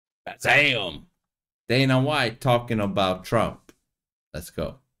Damn. Dana White talking about Trump. Let's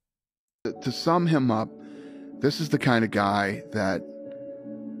go. To sum him up, this is the kind of guy that,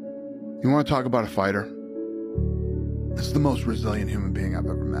 you want to talk about a fighter? This is the most resilient human being I've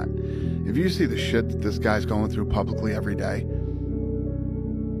ever met. If you see the shit that this guy's going through publicly every day,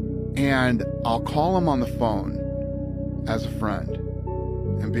 and I'll call him on the phone as a friend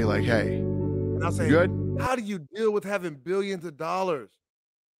and be like, hey, and I'll say, good? How do you deal with having billions of dollars?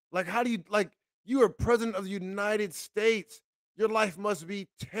 Like, how do you, like, you are president of the United States. Your life must be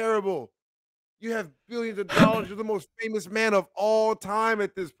terrible. You have billions of dollars. You're the most famous man of all time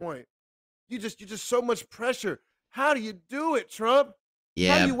at this point. You're just so much pressure. How do you do it, Trump?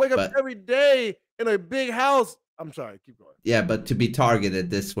 Yeah, how do you wake up every day in a big house? I'm sorry, keep going. Yeah, but to be targeted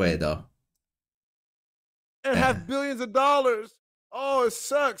this way, though. And have billions of dollars. Oh, it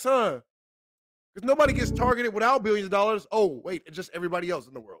sucks, huh? Because nobody gets targeted without billions of dollars. Oh, wait, it's just everybody else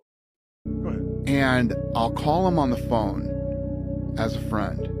in the world. Go ahead. And I'll call him on the phone as a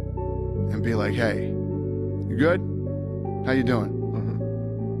friend and be like, hey, you good? How you doing?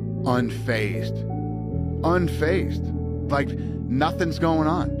 Unfazed. Unfazed. Like nothing's going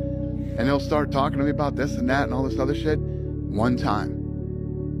on. And he'll start talking to me about this and that and all this other shit. One time.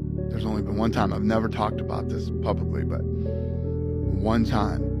 There's only been one time. I've never talked about this publicly, but one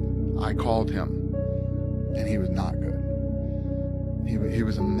time I called him and he was not good. He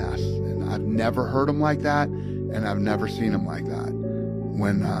was a mess. And I've never heard him like that, and I've never seen him like that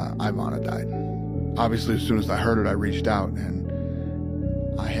when Ivana died. Obviously, as soon as I heard it, I reached out,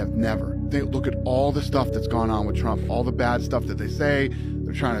 and I have never. Look at all the stuff that's gone on with Trump, all the bad stuff that they say.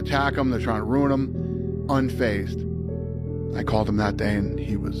 They're trying to attack him. They're trying to ruin him. Unfazed. I called him that day, and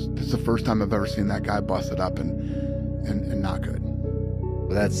this is the first time I've ever seen that guy busted up and not good.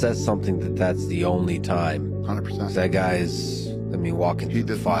 Well, that says something that's the only time. 100%. That guy is, I mean, walking through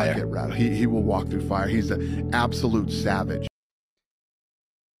the fire. He does not get rattled. He will walk through fire. He's an absolute savage.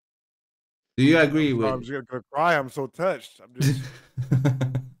 Do you agree with? I'm just gonna cry. I'm so touched. I'm just.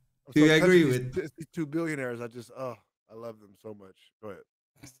 Do you agree with these two billionaires? I love them so much. Go ahead.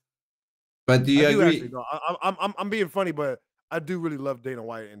 But do you agree? Actually, no, I'm being funny, but I do really love Dana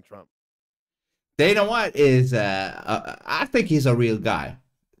White and Trump. Dana White is, I think he's a real guy.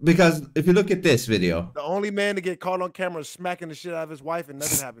 Because if you look at this video. The only man to get caught on camera smacking the shit out of his wife and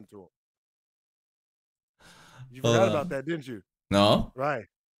nothing happened to him. You forgot about that, didn't you? No. Right.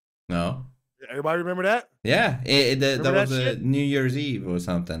 No. Everybody remember that? Yeah. That was a shit? New Year's Eve or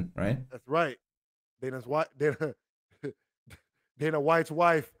something, right? That's right. Dana White's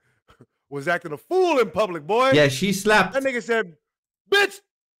wife was acting a fool in public, boy. Yeah, she slapped. That nigga said, bitch.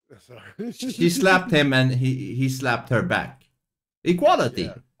 Sorry. She slapped him and he slapped her back. Equality,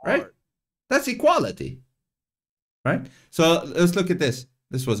 Yeah, right? hard. That's equality, right? So let's look at this.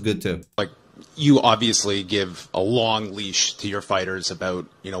 This was good too. Like, you obviously give a long leash to your fighters about,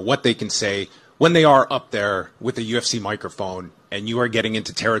 what they can say when they are up there with a UFC microphone, and you are getting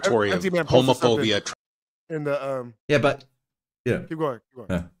into territory of homophobia. In the Yeah, but yeah. Keep going.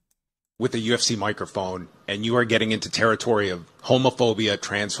 Yeah. With a UFC microphone, and you are getting into territory of homophobia,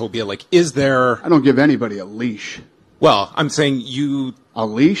 transphobia. Like, is there? I don't give anybody a leash. Well, I'm saying you. A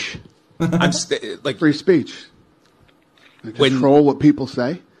leash? I'm like free speech. Control what people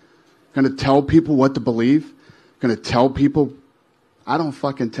say. Going to tell people what to believe. Going to tell people. I don't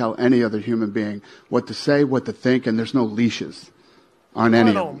fucking tell any other human being what to say, what to think, and there's no leashes on any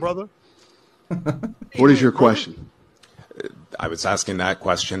of them. Brother. What is your question? I was asking that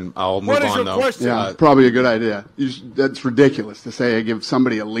question. I'll move on, though. Question? Yeah, probably a good idea. That's ridiculous to say I give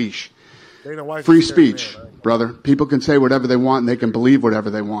somebody a leash. Free speech, brother. People can say whatever they want and they can believe whatever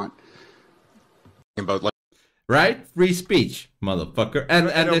they want. Right? Free speech, motherfucker.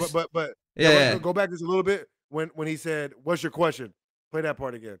 But yeah. Go back just a little bit when he said, "What's your question?" Play that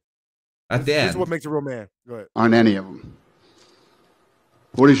part again. At the end. This is what makes a real man. Go ahead. On any of them.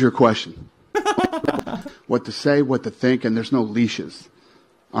 What is your question? What to say, what to think, and there's no leashes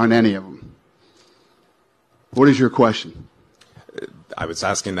on any of them. What is your question? I was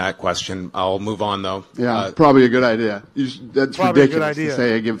asking that question. I'll move on, though. Yeah, probably a good idea. That's ridiculous to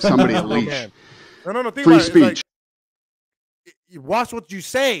say I give somebody a leash. No. Free speech. You watch what you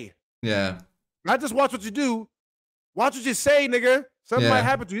say. Yeah. Not just watch what you do. Watch what you say, nigga. Something might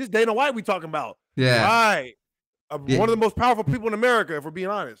happen to you. This Dana White we talking about. Yeah. Right. One of the most powerful people in America, if we're being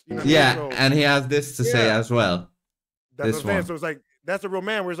honest. You know and he has this to say as well. That's what I'm saying. So it's like, that's a real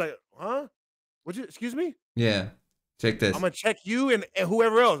man where it's like, huh? Excuse me? Yeah. Check this. I'm going to check you and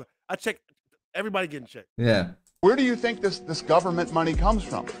whoever else. I check everybody getting checked. Yeah. Where do you think this government money comes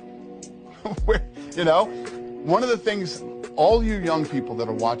from? One of the things, all you young people that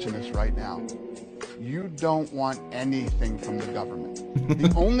are watching this right now, you don't want anything from the government.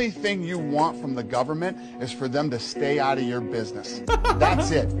 The only thing you want from the government is for them to stay out of your business.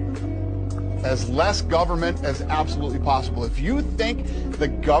 That's it. As less government as absolutely possible. If you think the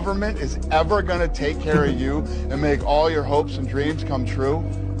government is ever going to take care of you and make all your hopes and dreams come true,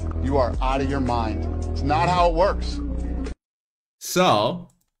 you are out of your mind. It's not how it works. So,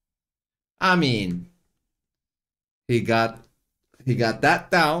 I mean, he got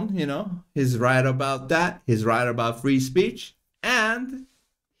that down, you know. He's right about that. He's right about free speech. And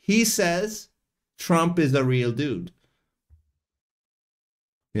he says Trump is a real dude.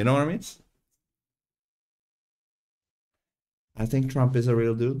 You know what I mean? I think Trump is a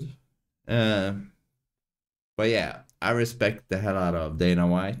real dude. But yeah, I respect the hell out of Dana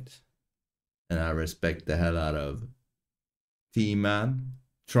White. And I respect the hell out of T-Man,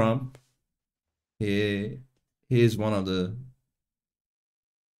 Trump. He is one of the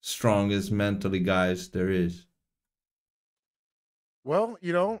strongest mentally guys there is. Well,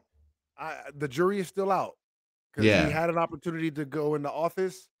 you know, the jury is still out. Because he had an opportunity to go into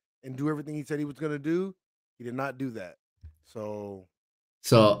office and do everything he said he was going to do. He did not do that. So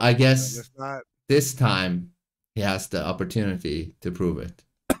I guess not. This time he has the opportunity to prove it.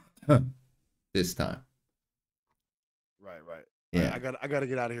 This time. Right. Yeah. I got to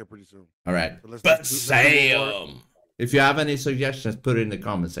get out of here pretty soon. All right. So but Sam, if you have any suggestions, put it in the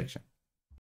comment section.